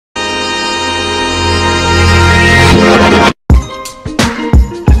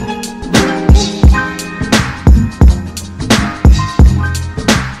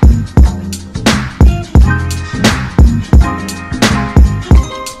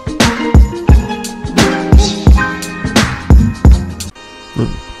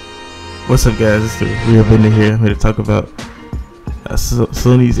What's up, guys? It's the Real Bender here. I'm here to talk about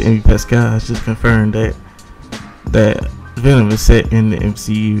Sony's Amy Pascal has just confirmed that Venom is set in the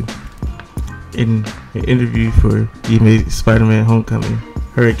MCU. In an interview for the Amazing Spider-Man Homecoming,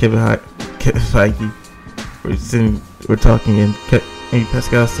 her and Kevin Feige were talking, and Amy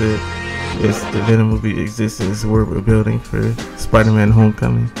Pascal said yes, the Venom movie exists as the world we're building for Spider-Man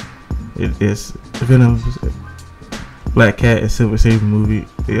Homecoming. It is Venom, Black Cat, and Silver Sable movie.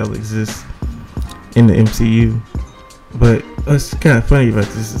 They all exist in the MCU. But what's kind of funny about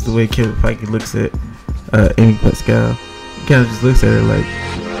this is the way Kevin Feige looks at Amy Pascal. He kind of just looks at her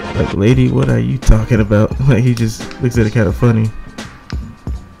like, lady, what are you talking about? Like, he just looks at it kind of funny.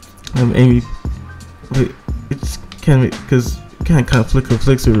 Amy, it's kind of because kind of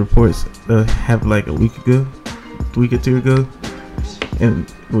conflicts with reports have like a week or two ago, and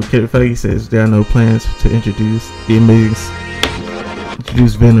what Kevin Feige says, there are no plans to introduce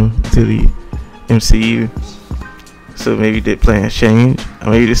Venom to the MCU. So maybe their plans change.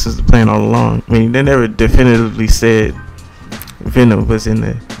 Or maybe this is the plan all along. I mean, they never definitively said Venom was in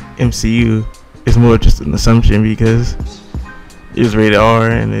the MCU. It's more just an assumption because it was rated R,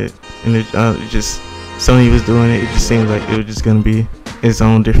 and it just Sony was doing it. It just seemed like it was just gonna be its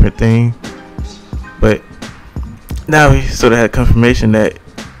own different thing. But now we sort of had confirmation that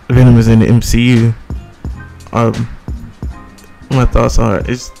Venom is in the MCU. My thoughts are,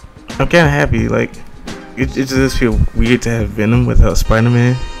 I'm kind of happy. Like, it just feel weird to have Venom without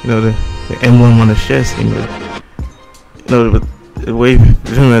Spider-Man. You know, the emblem on his chest. The way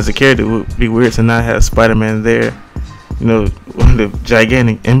Venom as a character would be weird to not have Spider-Man there. You know, the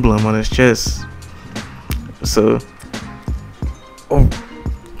gigantic emblem on his chest. So,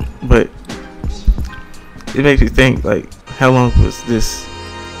 but it makes you think, like, how long was this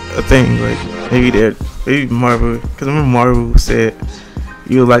a thing? Like, maybe Marvel, because I remember Marvel said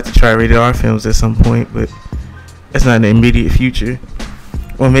you would like to try rated R films at some point, but that's not in the immediate future.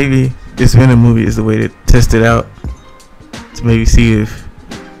 Or maybe this Venom movie is the way to test it out, to maybe see if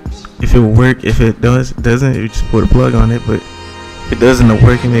it will work. If it doesn't, you just put a plug on it. But if it doesn't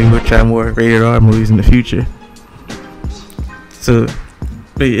work, maybe we'll try more rated R movies in the future. So,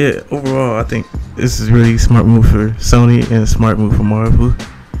 but yeah, overall, I think this is really a smart move for Sony and a smart move for Marvel.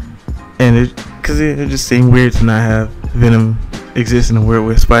 And because it just seemed weird to not have Venom exist in the world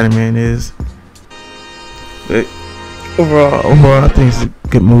where Spider-Man is. But overall, I think it's a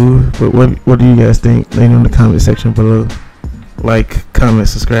good move. But what do you guys think? Let me know in the comment section below. Like, comment,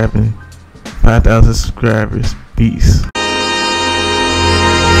 subscribe, and 5,000 subscribers. Peace.